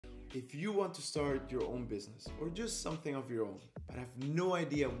If you want to start your own business or just something of your own, but have no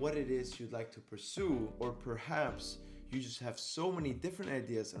idea what it is you'd like to pursue, or perhaps you just have so many different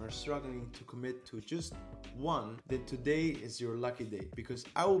ideas and are struggling to commit to just one, then today is your lucky day, because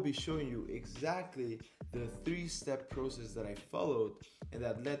I will be showing you exactly the 3-step process that I followed and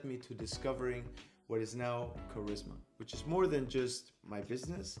that led me to discovering what is now Charisma, which is more than just my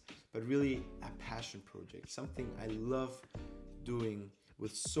business, but really a passion project, something I love doing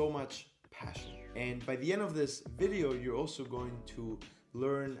with so much passion. And by the end of this video, you're also going to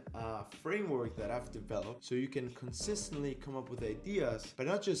learn a framework that I've developed so you can consistently come up with ideas, but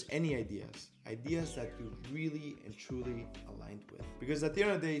not just any ideas that you really and truly aligned with. Because at the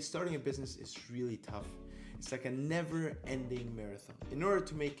end of the day, starting a business is really tough. It's like a never-ending marathon. In order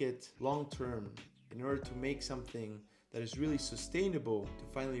to make it long-term, in order to make something that is really sustainable, to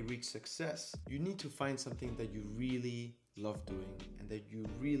finally reach success, you need to find something that you really love doing and that you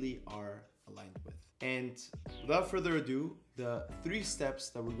really are aligned with. And without further ado, the 3 steps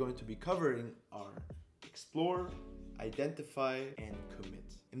that we're going to be covering are explore, identify, and commit.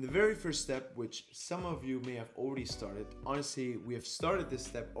 In the very first step, which some of you may have already started, honestly, we have started this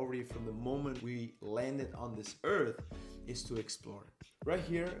step already from the moment we landed on this earth, is to explore. Right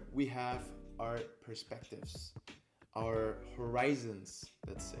here, we have our perspectives, our horizons,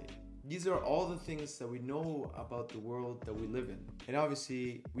 let's say. These are all the things that we know about the world that we live in. And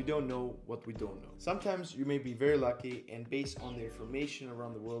obviously, we don't know what we don't know. Sometimes you may be very lucky, and based on the information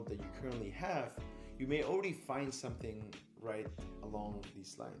around the world that you currently have, you may already find something right along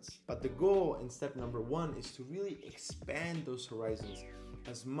these lines. But the goal in step number 1 is to really expand those horizons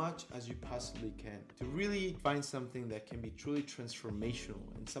as much as you possibly can, to really find something that can be truly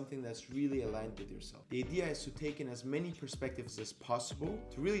transformational and something that's really aligned with yourself. The idea is to take in as many perspectives as possible,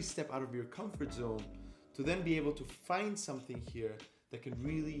 to really step out of your comfort zone, to then be able to find something here that can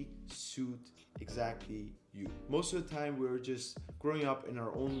really suit exactly you. Most of the time, we're just growing up in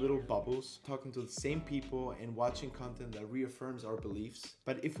our own little bubbles, talking to the same people and watching content that reaffirms our beliefs.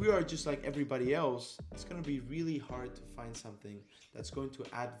 But if we are just like everybody else, it's going to be really hard to find something that's going to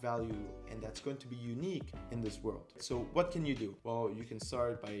add value and that's going to be unique in this world. So what can you do? Well, you can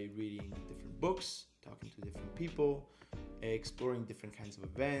start by reading different books, talking to different people, exploring different kinds of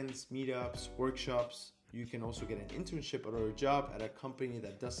events, meetups, workshops. You can also get an internship or a job at a company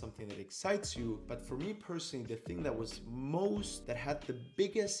that does something that excites you. But for me personally, the thing that had the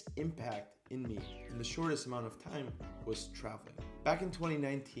biggest impact in me in the shortest amount of time was traveling. Back in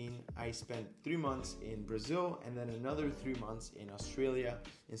 2019, I spent 3 months in Brazil and then another 3 months in Australia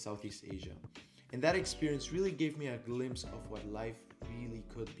in Southeast Asia. And that experience really gave me a glimpse of what life really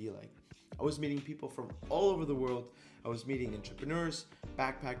could be like. I was meeting people from all over the world. I was meeting entrepreneurs,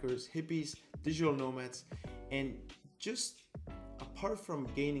 backpackers, hippies, digital nomads, and just apart from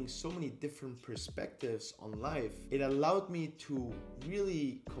gaining so many different perspectives on life, it allowed me to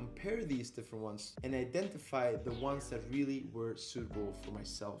really compare these different ones and identify the ones that really were suitable for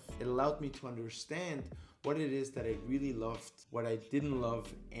myself. It allowed me to understand what it is that I really loved, what I didn't love,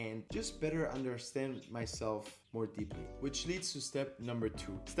 and just better understand myself more deeply. Which leads to step number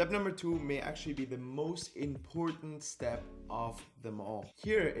 2. Step number 2 may actually be the most important step of them all.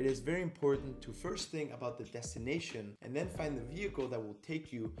 Here, it is very important to first think about the destination and then find the vehicle that will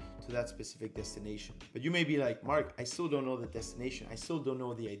take you to that specific destination. But you may be like, Mark, I still don't know the destination. I still don't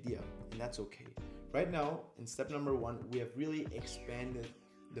know the idea, and that's okay. Right now, in step number 1, we have really expanded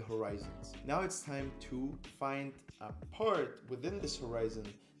the horizons. Now it's time to find a part within this horizon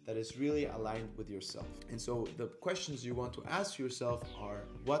that is really aligned with yourself. And so the questions you want to ask yourself are,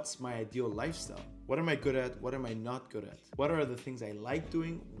 what's my ideal lifestyle? What am I good at? What am I not good at? What are the things I like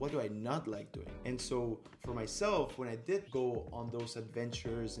doing? What do I not like doing? And so for myself, when I did go on those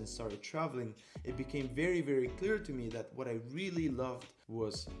adventures and started traveling, it became very, very clear to me that what I really loved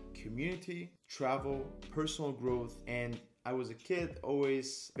was community, travel, personal growth, and I was a kid,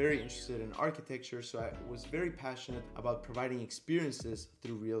 always very interested in architecture, so I was very passionate about providing experiences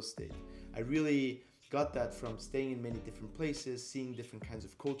through real estate. I really got that from staying in many different places, seeing different kinds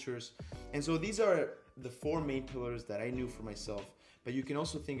of cultures. And so these are the 4 main pillars that I knew for myself. But you can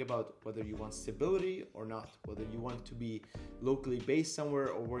also think about whether you want stability or not, whether you want to be locally based somewhere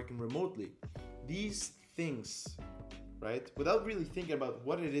or working remotely. These things, right? Without really thinking about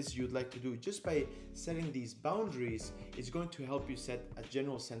what it is you'd like to do, just by setting these boundaries is going to help you set a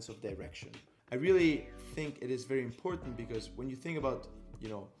general sense of direction. I really think it is very important because when you think about,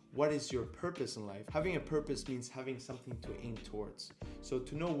 what is your purpose in life? Having a purpose means having something to aim towards. So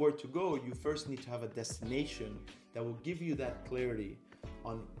to know where to go, you first need to have a destination that will give you that clarity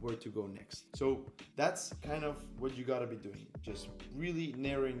on where to go next. So that's kind of what you gotta be doing. Just really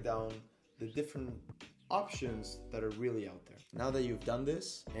narrowing down the different options that are really out there. Now that you've done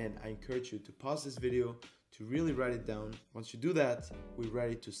this, and I encourage you to pause this video to really write it down. Once you do that, we're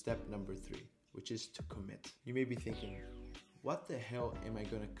ready to step number 3, which is to commit. You may be thinking, what the hell am I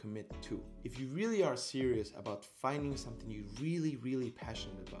gonna commit to? If you really are serious about finding something you're really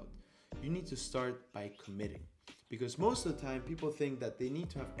passionate about, you need to start by committing. Because most of the time, people think that they need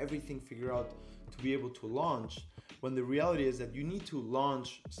to have everything figured out to be able to launch, when the reality is that you need to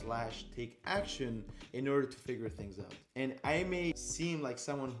launch / take action in order to figure things out. And I may seem like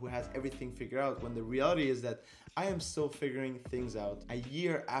someone who has everything figured out, when the reality is that I am still figuring things out a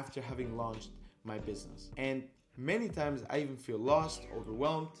year after having launched my business. And many times I even feel lost,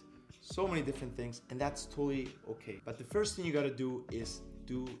 overwhelmed, so many different things, and that's totally okay. But the first thing you gotta do is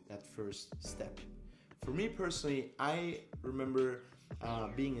do that first step. For me personally, I remember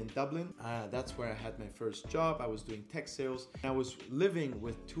being in Dublin. That's where I had my first job. I was doing tech sales, and I was living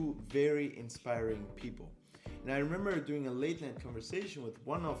with 2 very inspiring people. And I remember doing a late night conversation with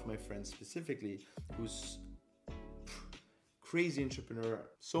one of my friends specifically, who's crazy entrepreneur.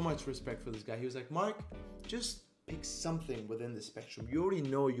 So much respect for this guy. He was like, Mark, just pick something within the spectrum. You already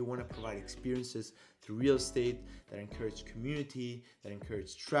know you want to provide experiences through real estate that encourage community, that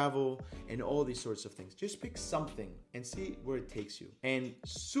encourage travel, and all these sorts of things. Just pick something and see where it takes you. And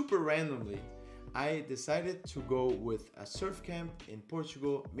super randomly, I decided to go with a surf camp in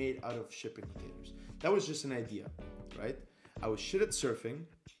Portugal made out of shipping containers. That was just an idea, right? I was shit at surfing.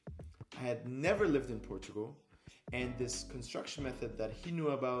 I had never lived in Portugal. And this construction method that he knew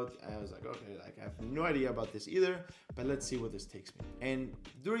about, I was like, okay, like I have no idea about this either, but let's see what this takes me. And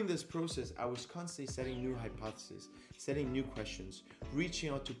during this process, I was constantly setting new hypotheses, setting new questions, reaching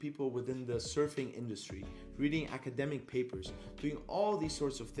out to people within the surfing industry, reading academic papers, doing all these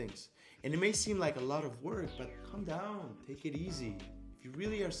sorts of things. And it may seem like a lot of work, but calm down, take it easy. If you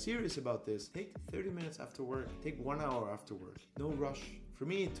really are serious about this, take 30 minutes after work, take 1 hour after work, no rush. For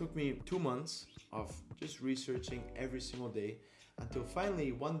me, it took me 2 months of just researching every single day until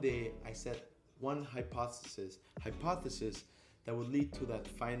finally one day I set one hypothesis that would lead to that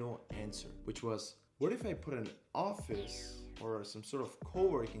final answer, which was, what if I put an office or some sort of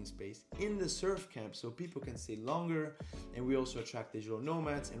co-working space in the surf camp so people can stay longer, and we also attract digital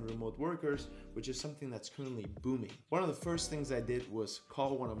nomads and remote workers, which is something that's currently booming. One of the first things I did was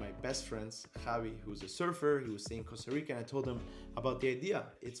call one of my best friends, Javi, who's a surfer. He was staying in Costa Rica, and I told him about the idea.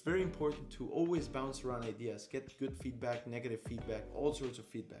 It's very important to always bounce around ideas, get good feedback, negative feedback, all sorts of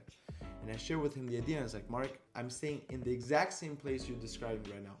feedback. And I shared with him the idea, and I was like, Mark, I'm staying in the exact same place you're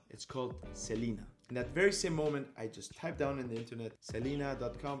describing right now. It's called Selina. In that very same moment, I just typed down in the internet,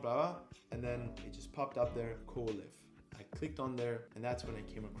 selina.com, blah, blah, and then it just popped up there, co-live. I clicked on there, and that's when I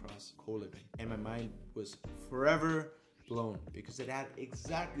came across co-living. And my mind was forever blown because it had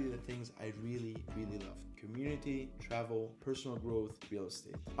exactly the things I really loved. Community, travel, personal growth, real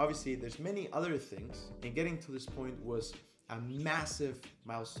estate. Obviously, there's many other things, and getting to this point was a massive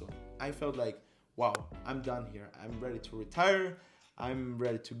milestone. I felt like, wow, I'm done here. I'm ready to retire. I'm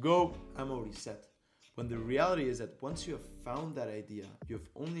ready to go. I'm already set. When the reality is that once you have found that idea, you've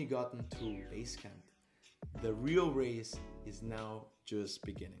only gotten to base camp. The real race is now just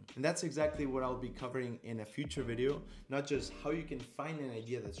beginning. And that's exactly what I'll be covering in a future video. Not just how you can find an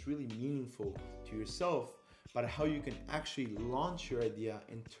idea that's really meaningful to yourself, but how you can actually launch your idea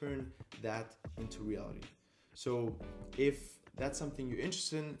and turn that into reality. So if that's something you're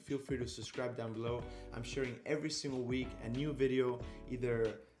interested in, feel free to subscribe down below. I'm sharing every single week a new video,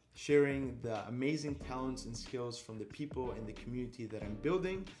 either sharing the amazing talents and skills from the people in the community that I'm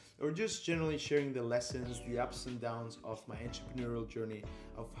building, or just generally sharing the lessons, the ups and downs of my entrepreneurial journey,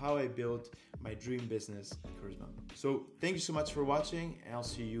 of how I built my dream business, Charisma. So thank you so much for watching, and I'll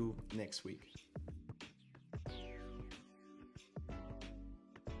see you next week.